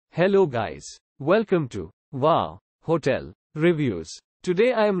Hello guys. Welcome to Wow Hotel Reviews.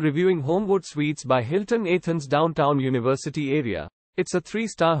 Today I am reviewing Homewood Suites by Hilton Athens downtown University area. It's a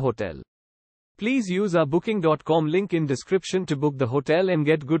 3-star hotel. Please use our booking.com link in description to book the hotel and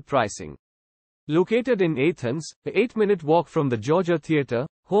get good pricing. Located in Athens, a 8-minute walk from the Georgia Theatre,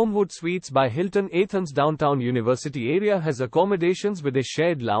 Homewood Suites by Hilton Athens downtown University area has accommodations with a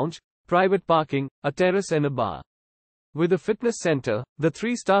shared lounge, private parking, a terrace and a bar. With a fitness center, the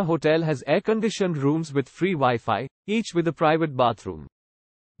 3-star hotel has air-conditioned rooms with free Wi-Fi, each with a private bathroom.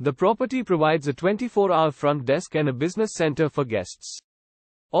 The property provides a 24-hour front desk and a business center for guests.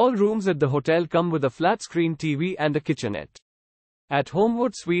 All rooms at the hotel come with a flat-screen TV and a kitchenette. At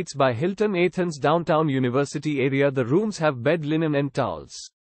Homewood Suites by Hilton Athens downtown University area, the rooms have bed linen and towels.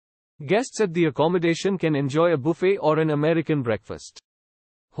 Guests at the accommodation can enjoy a buffet or an American breakfast.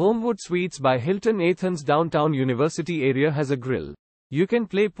 Homewood Suites by Hilton Athens downtown University area has a grill. You can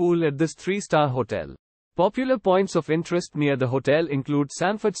play pool at this 3-star hotel. Popular points of interest near the hotel include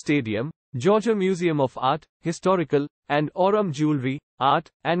Sanford Stadium, Georgia Museum of Art, Historical, and Aurum Jewelry, Art,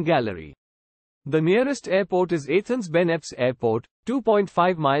 and Gallery. The nearest airport is Athens-Ben Epps Airport,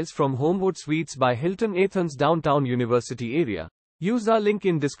 2.5 miles from Homewood Suites by Hilton Athens downtown University area. Use our link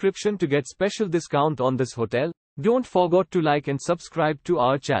in description to get special discount on this hotel. Don't forget to like and subscribe to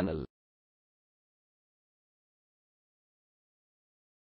our channel.